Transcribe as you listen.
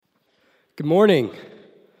Good morning.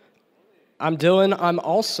 I'm Dylan. I'm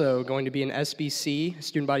also going to be an SBC,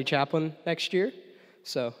 student body chaplain, next year.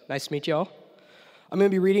 So nice to meet y'all. I'm going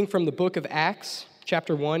to be reading from the book of Acts,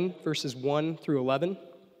 chapter 1, verses 1 through 11.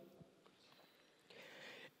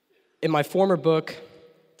 In my former book,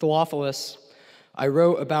 Theophilus, I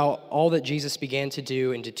wrote about all that Jesus began to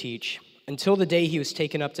do and to teach until the day he was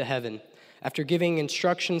taken up to heaven, after giving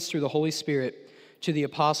instructions through the Holy Spirit to the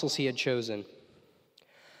apostles he had chosen.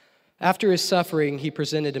 After his suffering, he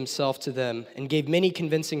presented himself to them and gave many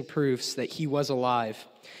convincing proofs that he was alive.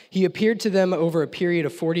 He appeared to them over a period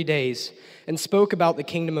of 40 days and spoke about the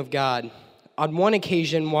kingdom of God. On one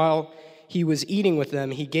occasion, while he was eating with them,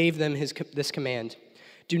 he gave them this command: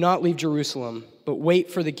 "Do not leave Jerusalem, but wait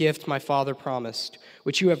for the gift my Father promised,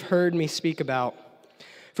 which you have heard me speak about.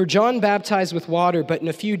 For John baptized with water, but in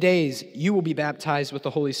a few days you will be baptized with the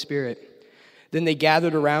Holy Spirit." Then they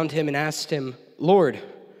gathered around him and asked him, "Lord,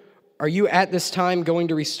 are you at this time going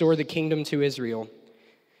to restore the kingdom to Israel?"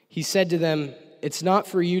 He said to them, "It's not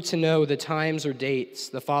for you to know the times or dates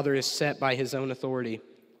the Father has set by his own authority.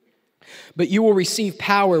 But you will receive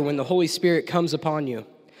power when the Holy Spirit comes upon you,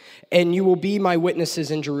 and you will be my witnesses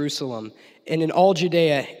in Jerusalem and in all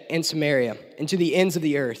Judea and Samaria and to the ends of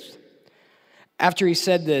the earth." After he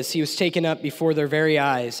said this, he was taken up before their very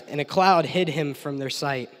eyes, and a cloud hid him from their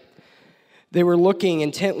sight. They were looking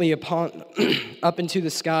intently up into the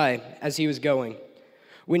sky as he was going,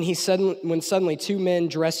 when suddenly two men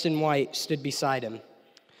dressed in white stood beside him.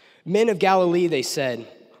 "Men of Galilee," they said,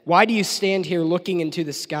 "why do you stand here looking into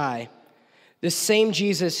the sky? This same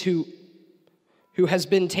Jesus who has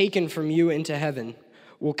been taken from you into heaven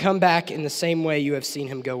will come back in the same way you have seen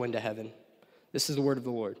him go into heaven." This is the word of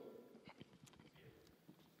the Lord.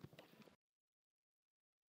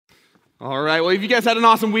 All right, well, have you guys had an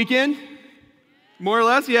awesome weekend? More or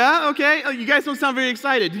less, yeah? Okay. Oh, you guys don't sound very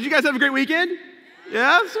excited. Did you guys have a great weekend?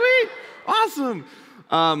 Yeah, sweet. Awesome.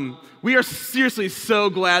 We are seriously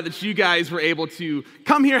so glad that you guys were able to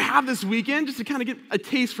come here, have this weekend, just to kind of get a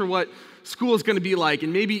taste for what school is going to be like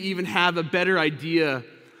and maybe even have a better idea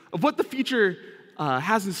of what the future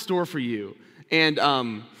has in store for you. And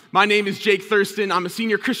my name is Jake Thurston. I'm a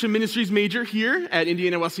senior Christian ministries major here at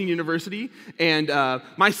Indiana Wesleyan University. And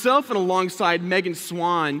myself and alongside Megan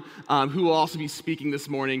Swan, who will also be speaking this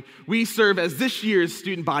morning, we serve as this year's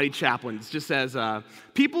student body chaplains, just as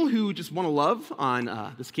people who just want to love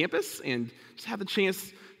on this campus and just have the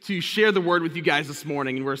chance to share the word with you guys this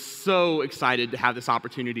morning. And we're so excited to have this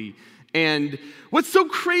opportunity. And what's so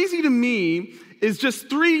crazy to me is just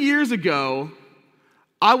 3 years ago,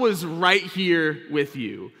 I was right here with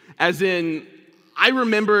you. As in, I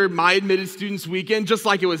remember my admitted students weekend just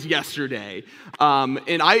like it was yesterday.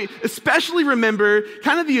 And I especially remember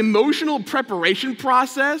kind of the emotional preparation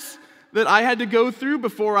process that I had to go through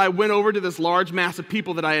before I went over to this large mass of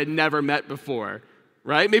people that I had never met before,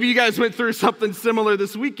 right? Maybe you guys went through something similar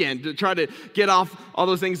this weekend to try to get off all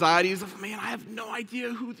those anxieties of, man, I have no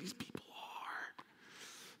idea who these people are,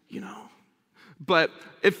 you know? But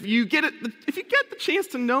if you get the chance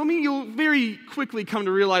to know me, you'll very quickly come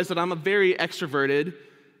to realize that I'm a very extroverted,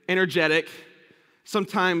 energetic,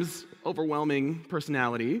 sometimes overwhelming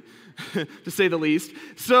personality, to say the least.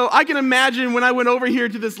 So I can imagine when I went over here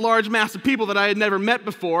to this large mass of people that I had never met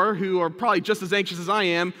before, who are probably just as anxious as I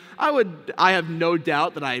am, I have no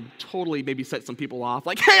doubt that I totally maybe set some people off.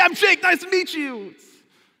 Like, "Hey, I'm Jake, nice to meet you."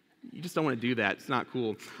 You just don't want to do that. It's not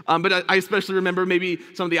cool. But I especially remember maybe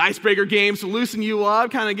some of the icebreaker games to loosen you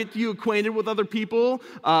up, kind of get you acquainted with other people.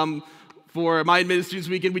 For my admitted students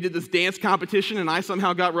weekend, we did this dance competition, and I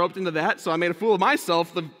somehow got roped into that, so I made a fool of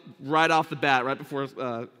myself right off the bat, right before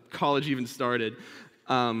college even started.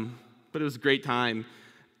 But it was a great time.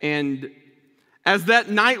 And as that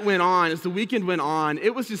night went on, as the weekend went on,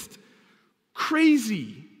 it was just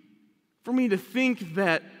crazy for me to think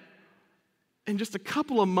that in just a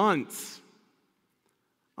couple of months,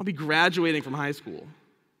 I'll be graduating from high school.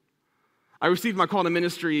 I received my call to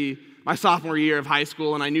ministry my sophomore year of high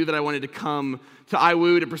school, and I knew that I wanted to come to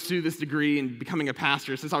IWU to pursue this degree and becoming a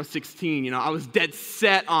pastor since I was 16. You know, I was dead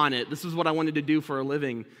set on it. This was what I wanted to do for a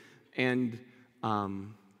living. And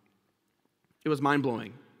it was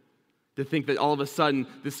mind-blowing to think that all of a sudden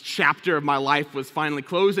this chapter of my life was finally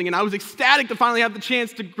closing, and I was ecstatic to finally have the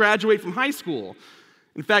chance to graduate from high school.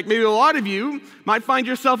 In fact, maybe a lot of you might find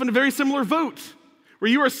yourself in a very similar boat,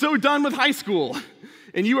 where you are so done with high school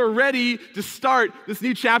and you are ready to start this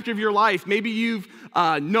new chapter of your life. Maybe you've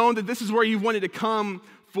known that this is where you've wanted to come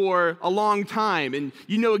for a long time, and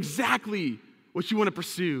you know exactly what you want to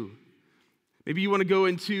pursue. Maybe you want to go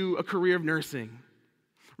into a career of nursing.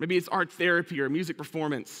 Maybe it's art therapy or music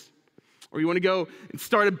performance. or you want to go and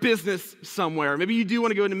start a business somewhere. Maybe you do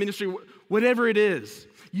want to go into ministry, whatever it is.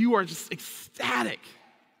 You are just ecstatic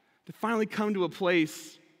to finally come to a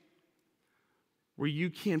place where you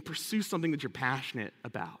can pursue something that you're passionate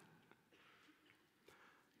about.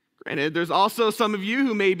 Granted, there's also some of you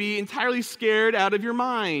who may be entirely scared out of your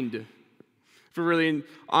mind, if we're really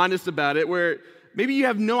honest about it, where maybe you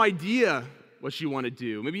have no idea what you want to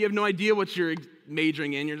do. Maybe you have no idea what you're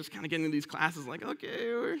majoring in. You're just kind of getting into these classes like,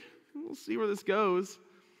 okay, we'll see where this goes.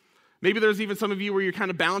 Maybe there's even some of you where you're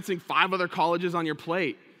kind of balancing 5 other colleges on your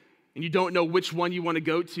plate, and you don't know which one you want to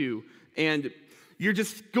go to. And you're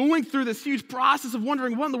just going through this huge process of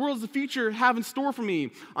wondering, what in the world does the future have in store for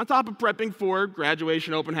me? On top of prepping for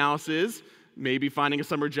graduation open houses, maybe finding a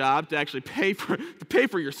summer job to actually pay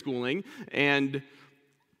for your schooling, and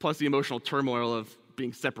plus the emotional turmoil of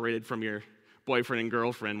being separated from your boyfriend and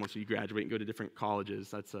girlfriend once you graduate and go to different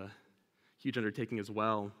colleges. That's a huge undertaking as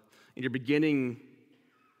well. And you're beginning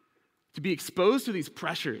to be exposed to these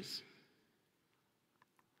pressures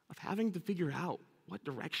of having to figure out what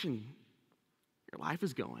direction your life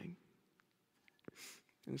is going.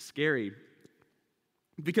 And it's scary.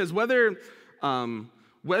 Because whether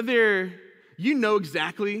you know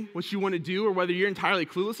exactly what you want to do or whether you're entirely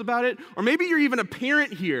clueless about it, or maybe you're even a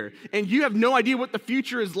parent here and you have no idea what the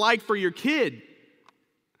future is like for your kid,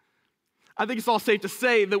 I think it's all safe to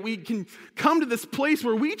say that we can come to this place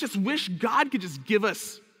where we just wish God could just give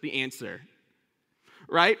us the answer.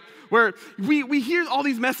 Right? Where we hear all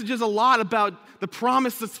these messages a lot about the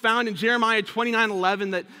promise that's found in Jeremiah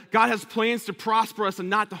 29:11 that God has plans to prosper us and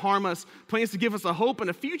not to harm us, plans to give us a hope and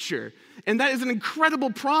a future. And that is an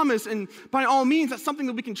incredible promise, and by all means, that's something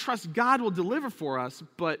that we can trust God will deliver for us.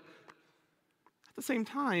 But at the same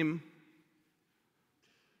time,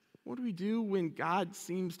 what do we do when God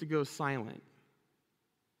seems to go silent?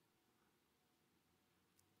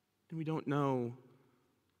 And we don't know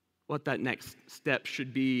what that next step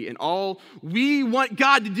should be. And all we want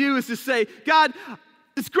God to do is to say, God,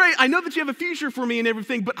 it's great. I know that you have a future for me and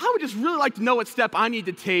everything, but I would just really like to know what step I need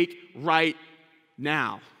to take right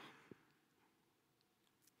now.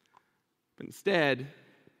 But instead,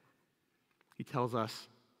 he tells us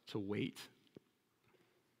to wait.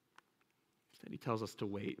 Instead, he tells us to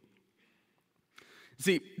wait.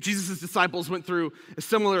 See, Jesus' disciples went through a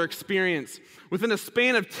similar experience. Within a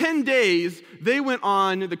span of 10 days, they went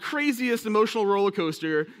on the craziest emotional roller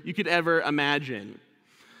coaster you could ever imagine.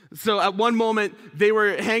 So at one moment, they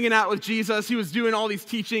were hanging out with Jesus. He was doing all these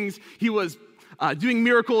teachings. He was doing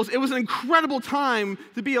miracles. It was an incredible time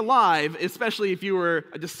to be alive, especially if you were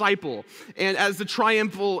a disciple. And as the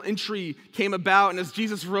triumphal entry came about, and as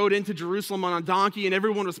Jesus rode into Jerusalem on a donkey, and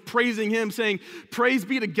everyone was praising him, saying, "Praise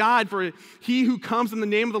be to God for he who comes in the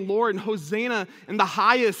name of the Lord, and Hosanna in the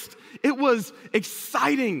highest." It was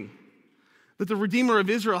exciting that the Redeemer of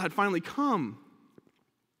Israel had finally come.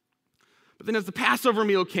 But then as the Passover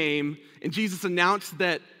meal came, and Jesus announced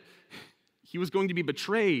that he was going to be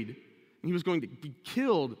betrayed, and he was going to be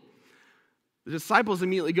killed, the disciples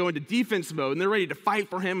immediately go into defense mode, and they're ready to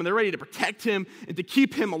fight for him, and they're ready to protect him and to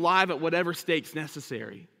keep him alive at whatever stakes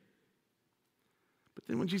necessary. But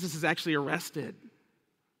then when Jesus is actually arrested, and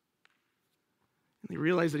they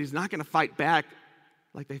realize that he's not going to fight back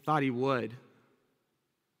like they thought he would,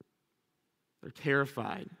 they're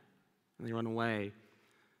terrified, and they run away.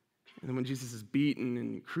 And then when Jesus is beaten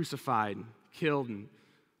and crucified, and killed, and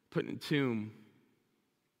put in a tomb,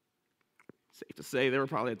 safe to say they were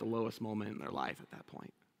probably at the lowest moment in their life at that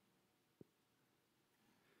point.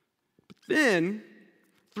 But then,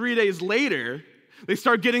 3 days later, they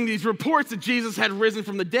start getting these reports that Jesus had risen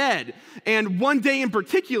from the dead. And one day in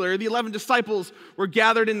particular, the 11 disciples were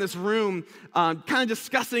gathered in this room, kind of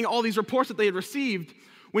discussing all these reports that they had received,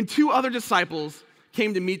 when 2 other disciples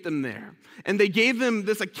came to meet them there. And they gave them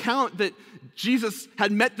this account that Jesus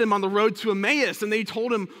had met them on the road to Emmaus, and they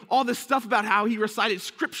told him all this stuff about how he recited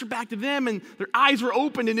scripture back to them, and their eyes were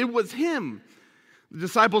opened, and it was him. The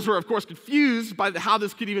disciples were, of course, confused by how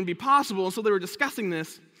this could even be possible, and so they were discussing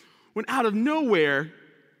this, when out of nowhere,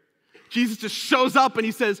 Jesus just shows up and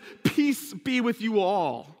he says, "Peace be with you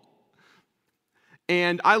all."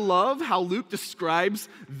 And I love how Luke describes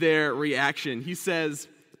their reaction. He says,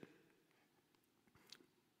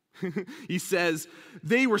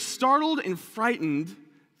 they were startled and frightened,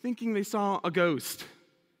 thinking they saw a ghost.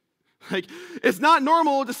 Like, it's not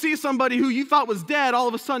normal to see somebody who you thought was dead all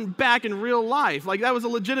of a sudden back in real life. Like, that was a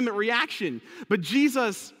legitimate reaction. But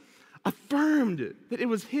Jesus affirmed that it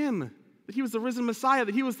was him, that he was the risen Messiah,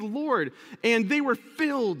 that he was the Lord. And they were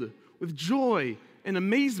filled with joy and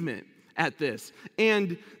amazement at this.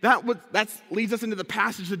 And that leads us into the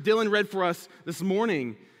passage that Dylan read for us this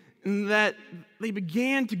morning. and that they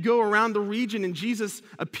began to go around the region, and Jesus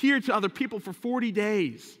appeared to other people for 40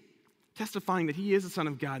 days, testifying that he is the Son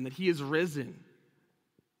of God and that he is risen.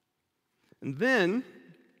 And then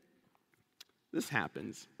this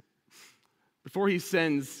happens. Before he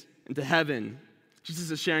ascends into heaven,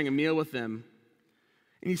 Jesus is sharing a meal with them.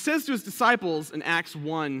 And he says to his disciples in Acts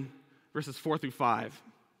 1, verses 4 through 5,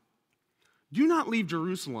 "Do not leave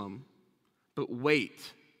Jerusalem, but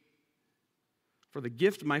wait for the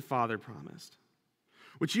gift my Father promised,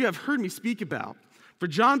 which you have heard me speak about. For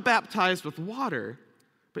John baptized with water,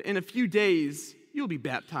 but in a few days you'll be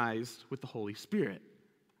baptized with the Holy Spirit."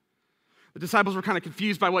 The disciples were kind of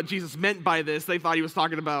confused by what Jesus meant by this. They thought he was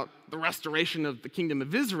talking about the restoration of the kingdom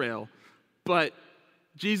of Israel. But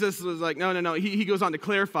Jesus was like, no. He goes on to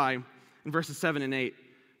clarify in verses 7 and 8.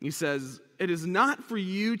 And he says, "It is not for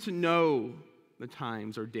you to know the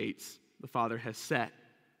times or dates the Father has set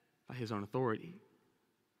by his own authority.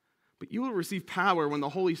 But you will receive power when the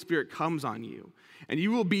Holy Spirit comes on you. And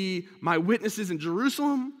you will be my witnesses in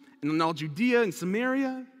Jerusalem and in all Judea and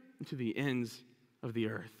Samaria and to the ends of the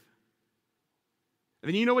earth." And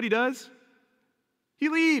then you know what he does? He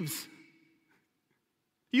leaves.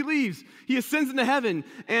 He leaves. He ascends into heaven.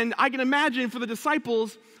 And I can imagine for the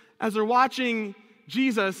disciples, as they're watching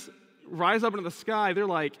Jesus rise up into the sky, they're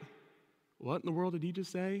like, "What in the world did he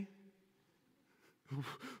just say?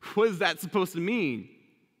 What is that supposed to mean?"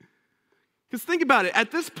 Because think about it. At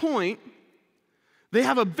this point, they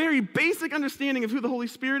have a very basic understanding of who the Holy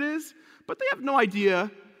Spirit is, but they have no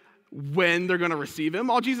idea when they're going to receive him.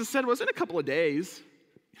 All Jesus said was, in a couple of days.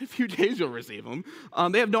 In a few days you'll receive him.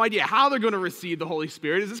 They have no idea how they're going to receive the Holy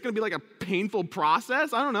Spirit. Is this going to be like a painful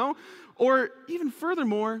process? I don't know. Or even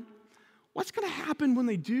furthermore, what's going to happen when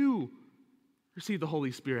they do receive the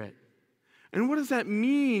Holy Spirit? And what does that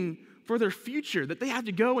mean for their future? That they have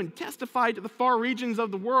to go and testify to the far regions of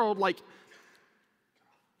the world? Like,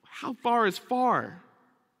 how far is far?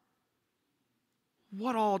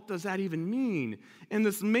 What all does that even mean? And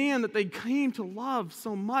this man that they came to love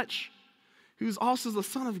so much, who's also the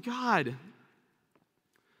Son of God,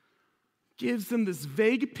 gives them this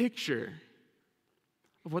vague picture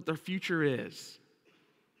of what their future is.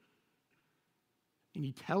 And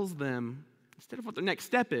he tells them, instead of what their next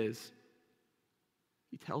step is,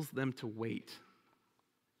 he tells them to wait.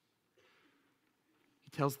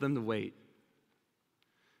 He tells them to wait.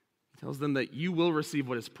 He tells them that you will receive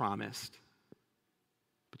what is promised,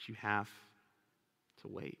 but you have to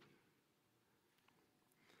wait.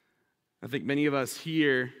 I think many of us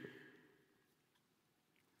here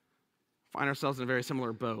find ourselves in a very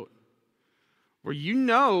similar boat, where you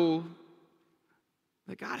know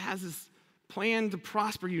that God has this plan to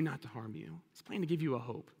prosper you, not to harm you. His plan to give you a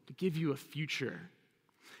hope, to give you a future.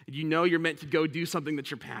 And you know you're meant to go do something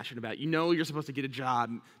that you're passionate about. You know you're supposed to get a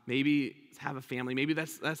job, maybe have a family. Maybe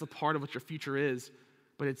that's a part of what your future is,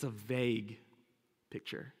 but it's a vague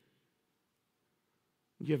picture.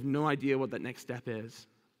 You have no idea what that next step is.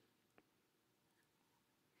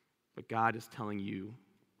 But God is telling you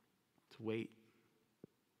to wait.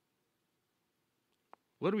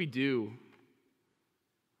 What do we do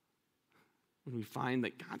when we find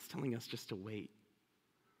that God's telling us just to wait?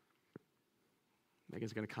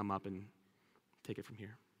 Megan's going to come up and take it from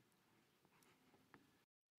here.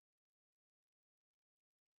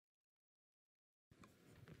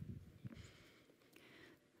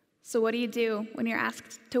 So what do you do when you're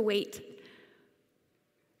asked to wait?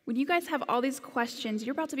 When you guys have all these questions,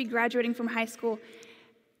 you're about to be graduating from high school,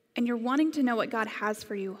 and you're wanting to know what God has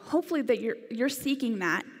for you. Hopefully that you're seeking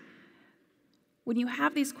that. When you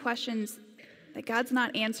have these questions that God's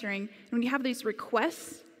not answering, and when you have these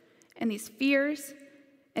requests and these fears,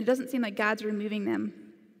 and it doesn't seem like God's removing them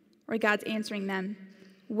or God's answering them,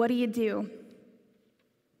 what do you do?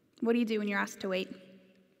 What do you do when you're asked to wait?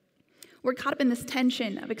 We're caught up in this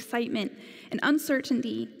tension of excitement and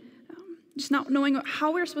uncertainty, just not knowing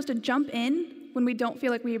how we're supposed to jump in when we don't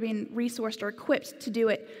feel like we are being resourced or equipped to do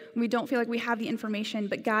it, when we don't feel like we have the information,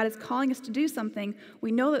 but God is calling us to do something.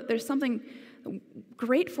 We know that there's something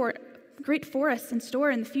great for us in store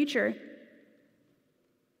in the future.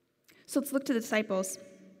 So let's look to the disciples.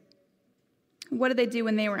 What did they do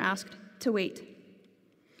when they were asked to wait?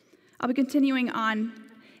 I'll be continuing on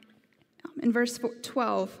in verse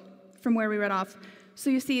 12 from where we read off. So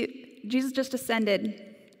you see, Jesus just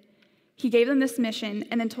ascended. He gave them this mission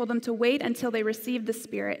and then told them to wait until they received the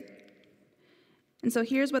Spirit. And so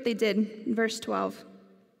here's what they did in verse 12.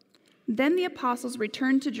 Then the apostles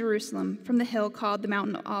returned to Jerusalem from the hill called the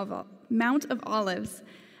Mount of Olives,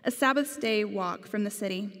 a Sabbath day walk from the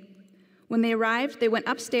city. When they arrived, they went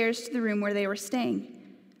upstairs to the room where they were staying.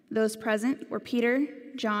 Those present were Peter,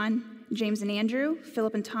 John, James and Andrew,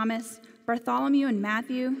 Philip and Thomas, Bartholomew and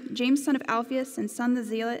Matthew, James son of Alphaeus and son the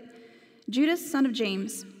Zealot, Judas son of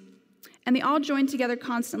James. And they all joined together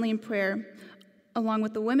constantly in prayer, along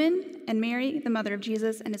with the women and Mary, the mother of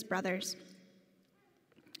Jesus, and his brothers.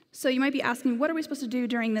 So you might be asking, what are we supposed to do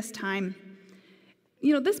during this time?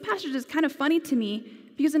 This passage is kind of funny to me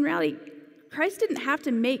because in reality, Christ didn't have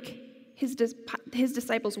to make his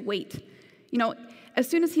disciples wait. As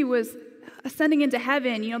soon as he was ascending into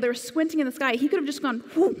heaven, they were squinting in the sky. He could have just gone,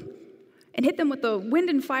 whoo, and hit them with the wind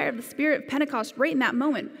and fire of the Spirit of Pentecost right in that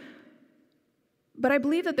moment. But I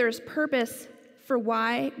believe that there's purpose for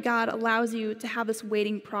why God allows you to have this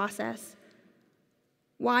waiting process,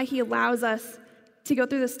 why he allows us to go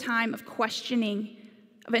through this time of questioning,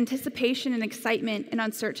 of anticipation and excitement and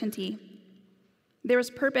uncertainty. There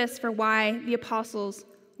was purpose for why the apostles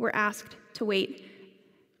were asked to wait,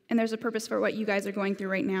 and there's a purpose for what you guys are going through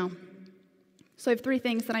right now. So I have 3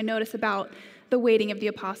 things that I notice about the waiting of the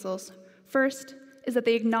apostles. First is that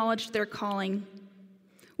they acknowledged their calling.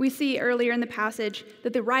 We see earlier in the passage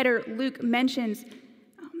that the writer Luke mentions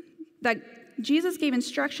that Jesus gave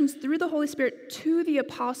instructions through the Holy Spirit to the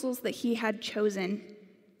apostles that he had chosen.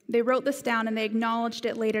 They wrote this down and they acknowledged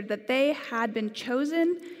it later that they had been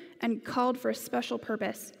chosen and called for a special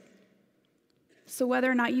purpose. So whether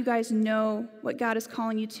or not you guys know what God is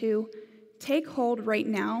calling you to, take hold right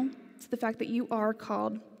now to the fact that you are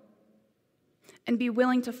called and be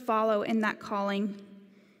willing to follow in that calling.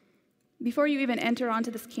 Before you even enter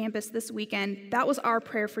onto this campus this weekend, that was our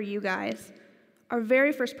prayer for you guys. Our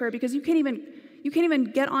very first prayer, because you can't even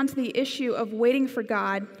get onto the issue of waiting for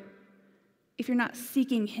God if you're not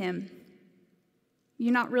seeking him.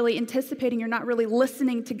 You're not really anticipating, you're not really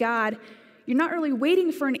listening to God. You're not really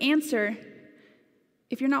waiting for an answer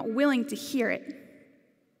if you're not willing to hear it,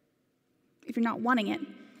 if you're not wanting it.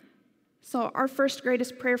 So our first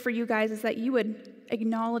greatest prayer for you guys is that you would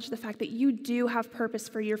acknowledge the fact that you do have purpose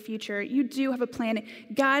for your future. You do have a plan.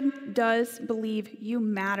 God does believe you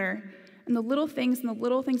matter. And the little things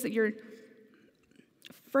that you're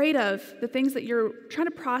afraid of, the things that you're trying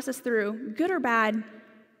to process through, good or bad,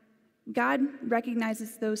 God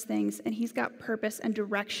recognizes those things, and he's got purpose and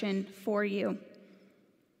direction for you.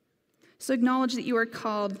 So acknowledge that you are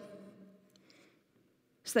called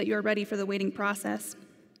so that you are ready for the waiting process.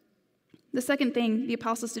 The second thing the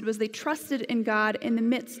apostles did was they trusted in God in the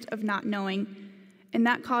midst of not knowing, and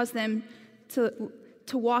that caused them to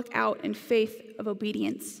walk out in faith of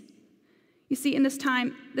obedience. You see, in this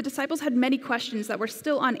time, the disciples had many questions that were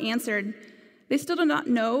still unanswered. They still did not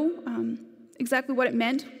know exactly what it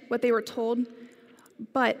meant, what they were told,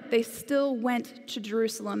 but they still went to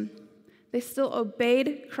Jerusalem. They still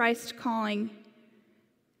obeyed Christ's calling.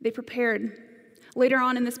 They prepared. Later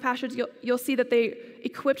on in this passage, you'll see that they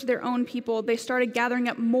equipped their own people. They started gathering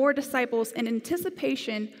up more disciples in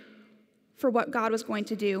anticipation for what God was going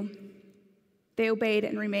to do. They obeyed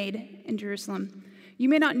and remained in Jerusalem. You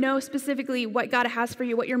may not know specifically what God has for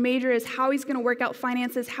you, what your major is, how he's going to work out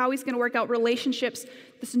finances, how he's going to work out relationships,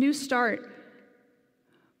 this new start.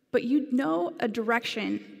 But you know a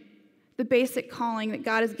direction, the basic calling that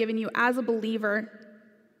God has given you as a believer,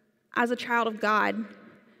 as a child of God.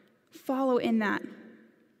 Follow in that.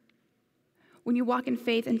 When you walk in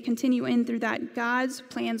faith and continue in through that, God's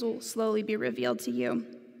plans will slowly be revealed to you.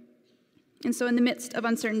 And so in the midst of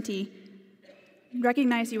uncertainty,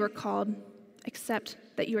 recognize you are called, accept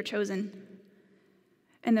that you are chosen,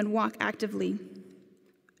 and then walk actively,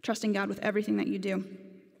 trusting God with everything that you do.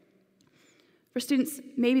 For students,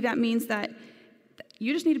 maybe that means that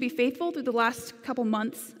you just need to be faithful through the last couple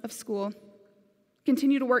months of school.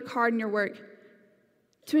 Continue to work hard in your work,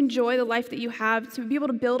 to enjoy the life that you have, to be able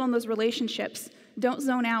to build on those relationships. Don't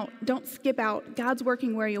zone out. Don't skip out. God's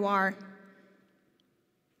working where you are.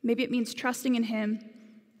 Maybe it means trusting in him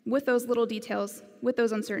with those little details, with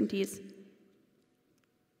those uncertainties.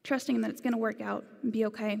 Trusting that it's going to work out and be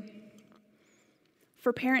okay.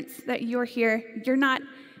 For parents that you're here, you're not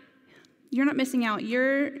missing out.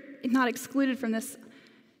 You're not excluded from this.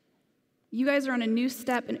 You guys are on a new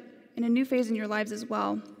step in a new phase in your lives as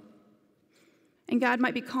well. And God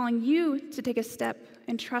might be calling you to take a step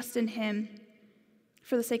and trust in him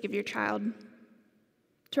for the sake of your child.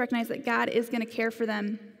 To recognize that God is going to care for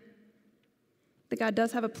them, that God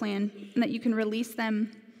does have a plan, and that you can release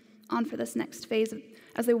them on for this next phase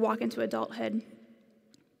as they walk into adulthood.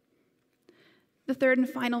 The third and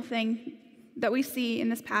final thing that we see in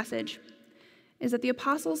this passage is that the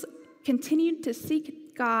apostles continued to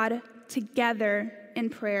seek God together in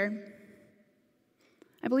prayer.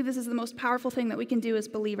 I believe this is the most powerful thing that we can do as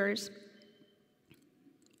believers.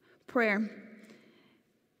 Prayer.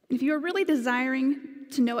 If you are really desiring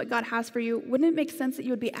to know what God has for you, wouldn't it make sense that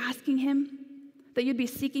you would be asking him, that you'd be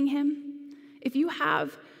seeking him? If you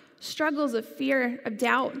have struggles of fear, of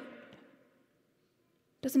doubt,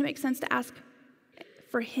 doesn't it make sense to ask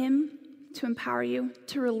for him to empower you,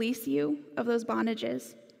 to release you of those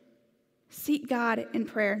bondages? Seek God in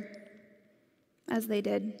prayer, as they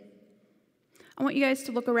did. I want you guys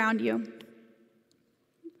to look around you.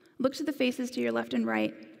 Look to the faces to your left and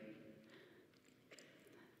right.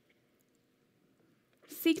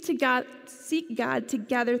 Seek God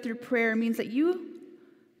together through prayer means that you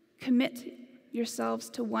commit yourselves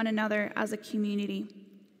to one another as a community.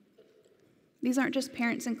 These aren't just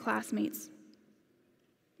parents and classmates.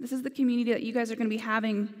 This is the community that you guys are going to be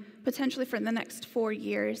having potentially for the next 4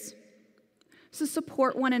 years. So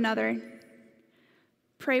support one another.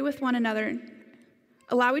 Pray with one another.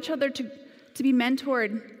 Allow each other to be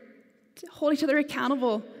mentored, to hold each other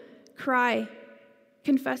accountable, cry,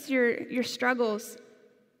 confess your struggles,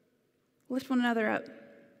 lift one another up.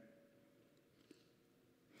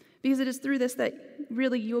 Because it is through this that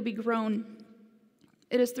really you will be grown.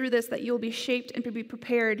 It is through this that you will be shaped and be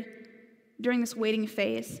prepared during this waiting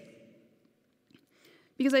phase.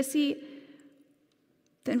 Because I see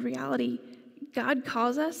that in reality, God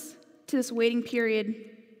calls us to this waiting period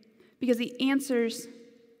because he answers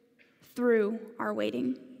through our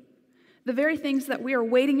waiting. The very things that we are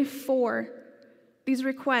waiting for, these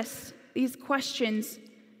requests, these questions,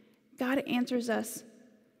 God answers us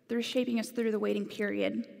through shaping us through the waiting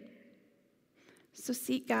period. So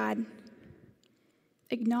seek God.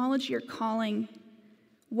 Acknowledge your calling.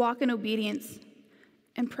 Walk in obedience.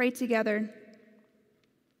 And pray together.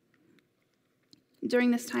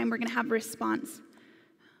 During this time, we're going to have a response.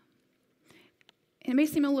 And it may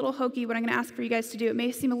seem a little hokey what I'm going to ask for you guys to do. It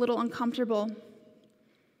may seem a little uncomfortable.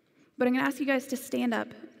 But I'm going to ask you guys to stand up.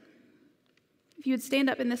 If you would stand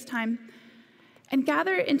up in this time and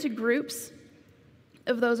gather into groups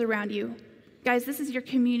of those around you. Guys, this is your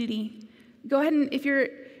community. Go ahead and if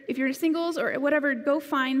you're singles or whatever, go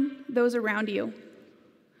find those around you.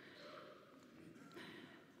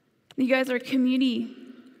 You guys are a community,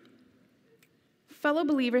 fellow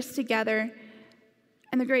believers together.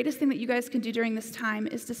 And the greatest thing that you guys can do during this time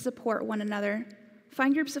is to support one another.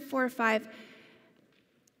 Find groups of 4 or 5.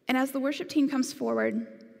 And as the worship team comes forward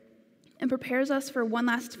and prepares us for one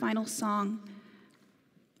last final song,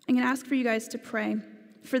 I'm going to ask for you guys to pray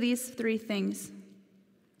for these 3 things.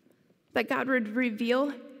 That God would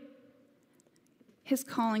reveal his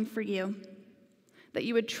calling for you. That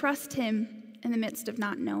you would trust him in the midst of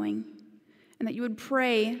not knowing. And that you would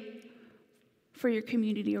pray for your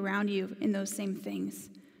community around you in those same things.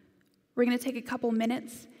 We're going to take a couple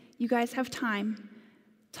minutes. You guys have time.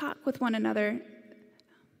 Talk with one another.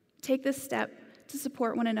 Take this step to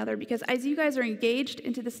support one another, because as you guys are engaged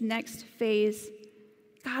into this next phase,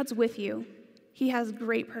 God's with you. He has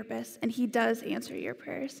great purpose, and he does answer your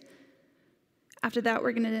prayers. After that,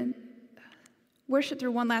 we're going to worship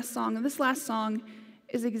through one last song, and this last song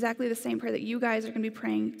is exactly the same prayer that you guys are going to be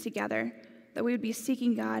praying together, that we would be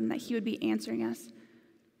seeking God and that he would be answering us.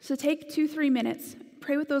 So take 2-3 minutes.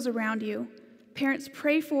 Pray with those around you. Parents,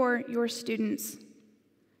 pray for your students.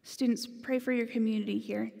 Students, pray for your community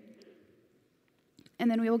here.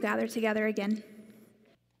 And then we will gather together again.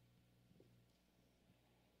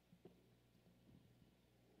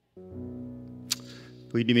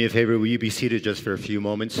 Will you do me a favor? Will you be seated just for a few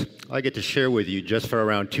moments? I get to share with you just for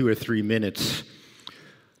around 2 or 3 minutes.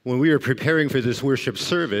 When we were preparing for this worship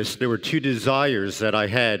service, there were 2 desires that I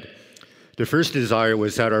had. The first desire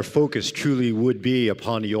was that our focus truly would be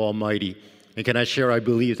upon the Almighty. And can I share, I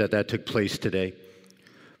believe that took place today.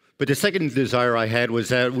 But the second desire I had was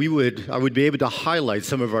that I would be able to highlight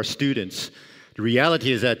some of our students. The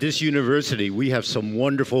reality is that this university, we have some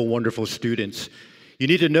wonderful, wonderful students. You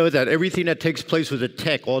need to know that everything that takes place with the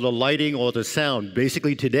tech, all the lighting, all the sound,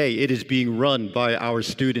 basically today, it is being run by our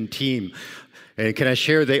student team. And can I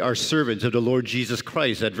share, they are servants of the Lord Jesus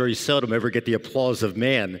Christ that very seldom ever get the applause of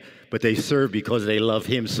man, but they serve because they love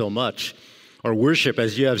him so much. Our worship,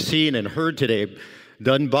 as you have seen and heard today,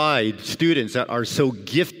 done by students that are so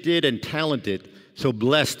gifted and talented, so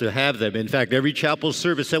blessed to have them. In fact, every chapel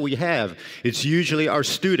service that we have, it's usually our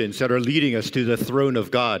students that are leading us to the throne of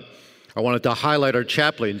God. I wanted to highlight our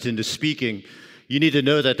chaplains into speaking. You need to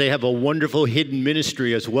know that they have a wonderful hidden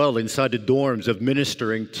ministry as well inside the dorms of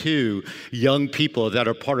ministering to young people that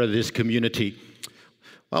are part of this community.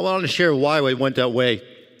 I want to share why I went that way.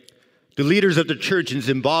 The leaders of the church in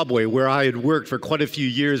Zimbabwe, where I had worked for quite a few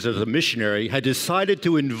years as a missionary, had decided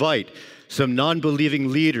to invite some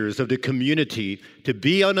non-believing leaders of the community to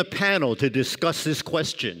be on a panel to discuss this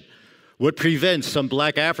question. What prevents some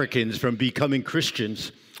black Africans from becoming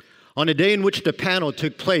Christians? On a day in which the panel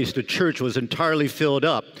took place, the church was entirely filled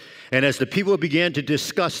up. And as the people began to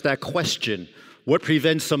discuss that question, what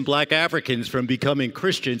prevents some black Africans from becoming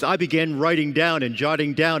Christians, I began writing down and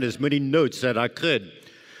jotting down as many notes that I could.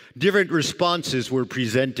 Different responses were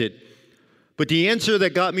presented. But the answer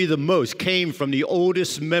that got me the most came from the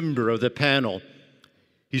oldest member of the panel.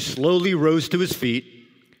 He slowly rose to his feet,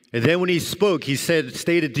 and then when he spoke, he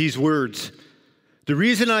stated these words: "The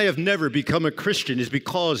reason I have never become a Christian is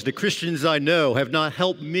because the Christians I know have not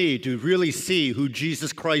helped me to really see who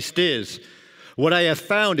Jesus Christ is. What I have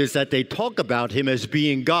found is that they talk about him as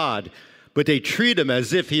being God, but they treat him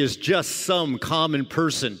as if he is just some common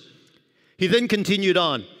person." He then continued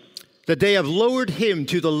on, that they have lowered him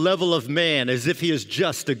to the level of man as if he is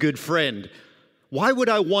just a good friend. Why would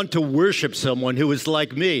I want to worship someone who is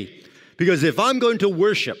like me? Because if I'm going to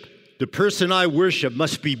worship, the person I worship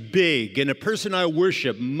must be big, and the person I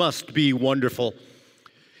worship must be wonderful.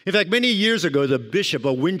 In fact, many years ago, the Bishop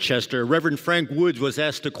of Winchester, Reverend Frank Woods, was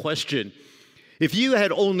asked a question: if you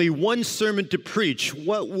had only one sermon to preach,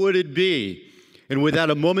 what would it be? And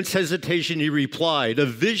without a moment's hesitation, he replied, a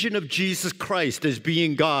vision of Jesus Christ as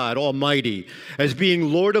being God Almighty, as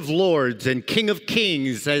being Lord of Lords and King of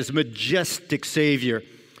Kings, as majestic Savior,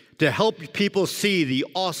 to help people see the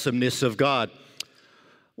awesomeness of God.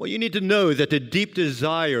 Well, you need to know that the deep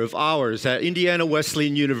desire of ours at Indiana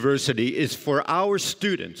Wesleyan University is for our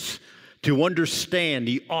students to understand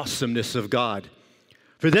the awesomeness of God,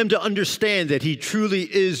 for them to understand that he truly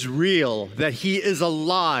is real, that he is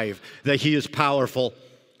alive, that he is powerful.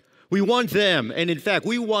 We want them, and in fact,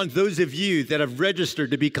 we want those of you that have registered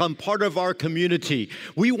to become part of our community.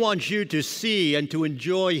 We want you to see and to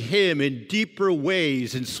enjoy him in deeper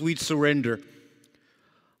ways in sweet surrender.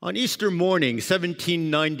 On Easter morning,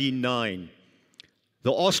 1799,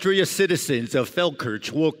 the Austria citizens of Feldkirch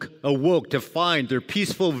awoke to find their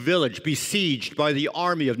peaceful village besieged by the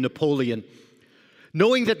army of Napoleon.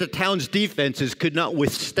 Knowing that the town's defenses could not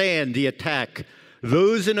withstand the attack,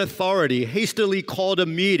 those in authority hastily called a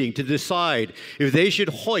meeting to decide if they should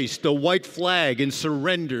hoist the white flag and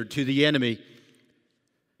surrender to the enemy.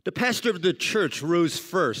 The pastor of the church rose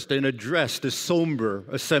first and addressed a somber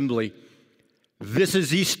assembly. "This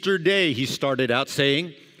is Easter Day," he started out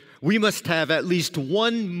saying. "We must have at least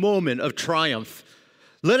one moment of triumph.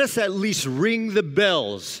 Let us at least ring the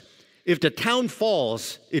bells. If the town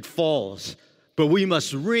falls, it falls. But we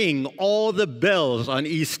must ring all the bells on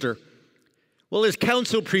Easter." Well, his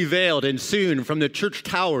counsel prevailed, and soon from the church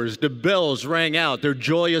towers, the bells rang out their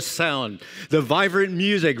joyous sound. The vibrant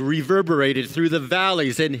music reverberated through the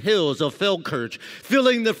valleys and hills of Feldkirch,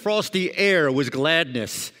 filling the frosty air with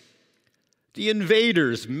gladness. The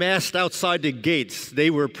invaders massed outside the gates. They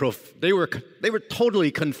were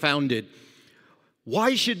totally confounded.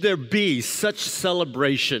 Why should there be such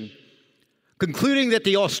celebration? Concluding that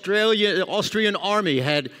the Austrian army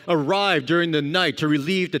had arrived during the night to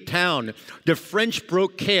relieve the town, the French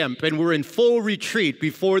broke camp and were in full retreat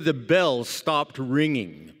before the bells stopped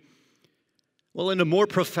ringing. Well, in a more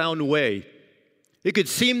profound way, it could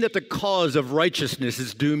seem that the cause of righteousness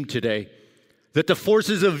is doomed today, that the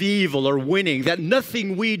forces of evil are winning, that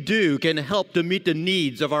nothing we do can help to meet the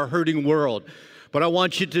needs of our hurting world. But I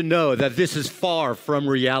want you to know that this is far from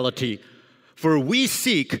reality, for we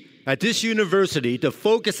seek at this university to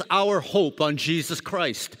focus our hope on Jesus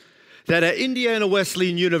Christ. That at Indiana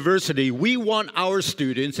Wesleyan University, we want our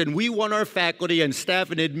students and we want our faculty and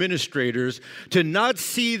staff and administrators to not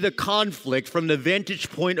see the conflict from the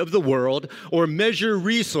vantage point of the world or measure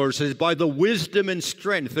resources by the wisdom and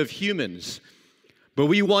strength of humans. But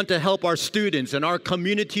we want to help our students and our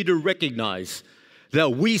community to recognize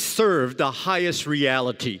that we serve the highest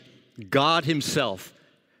reality, God himself,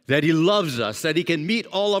 that he loves us, that he can meet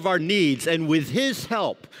all of our needs, and with his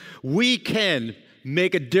help, we can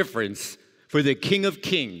make a difference for the King of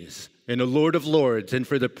Kings and the Lord of Lords and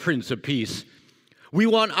for the Prince of Peace. We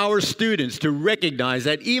want our students to recognize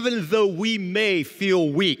that even though we may feel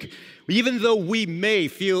weak, even though we may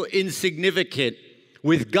feel insignificant,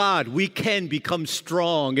 with God, we can become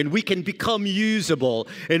strong and we can become usable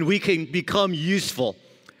and we can become useful.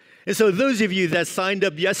 And so those of you that signed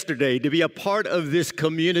up yesterday to be a part of this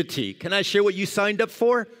community, can I share what you signed up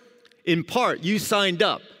for? In part, you signed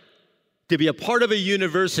up to be a part of a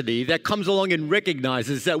university that comes along and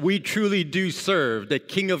recognizes that we truly do serve the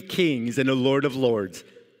King of Kings and the Lord of Lords.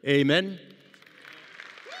 Amen?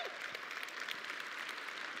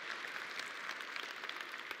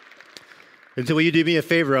 And so will you do me a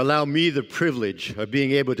favor? Allow me the privilege of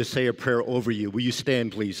being able to say a prayer over you. Will you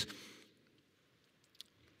stand, please?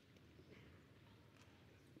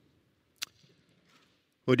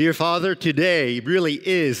 Well, dear Father, today really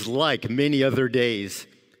is like many other days.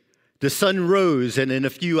 The sun rose and in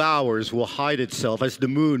a few hours will hide itself as the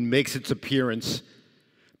moon makes its appearance.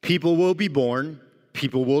 People will be born,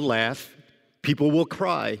 people will laugh, people will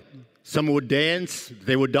cry. Some will dance,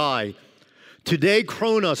 they will die. Today,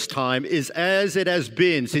 Chronos time is as it has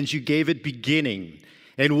been since you gave it beginning,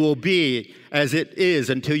 and will be as it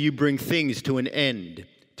is until you bring things to an end.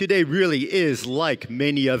 Today really is like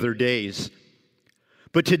many other days.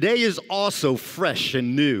 But today is also fresh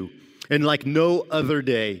and new, and like no other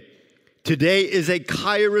day. Today is a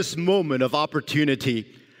Kairos moment of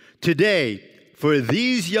opportunity. Today, for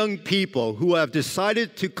these young people who have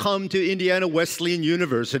decided to come to Indiana Wesleyan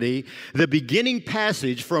University, the beginning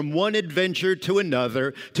passage from one adventure to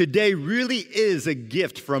another, today really is a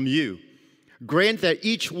gift from you. Grant that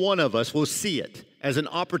each one of us will see it as an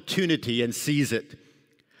opportunity and seize it.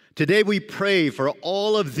 Today we pray for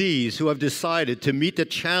all of these who have decided to meet the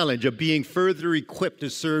challenge of being further equipped to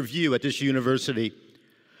serve you at this university.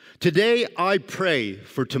 Today I pray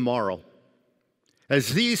for tomorrow.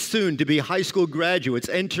 As these soon-to-be high school graduates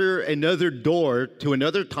enter another door to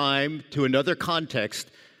another time, to another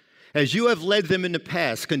context, as you have led them in the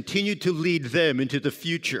past, continue to lead them into the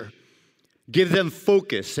future. Give them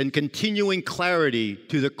focus and continuing clarity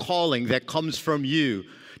to the calling that comes from you,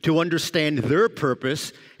 to understand their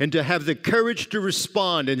purpose and to have the courage to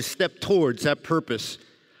respond and step towards that purpose.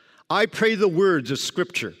 I pray the words of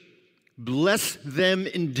Scripture. Bless them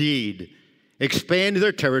indeed. Expand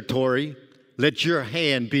their territory. Let your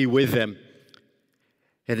hand be with them.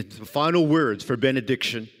 And it's the final words for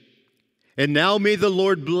benediction. And now may the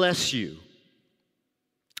Lord bless you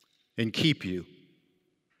and keep you.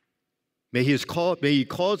 May He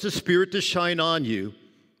cause the Spirit to shine on you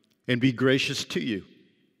and be gracious to you.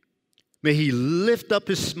 May He lift up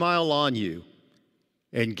His smile on you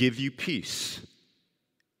and give you peace.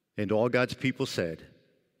 And all God's people said,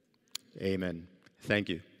 amen. Thank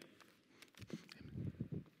you.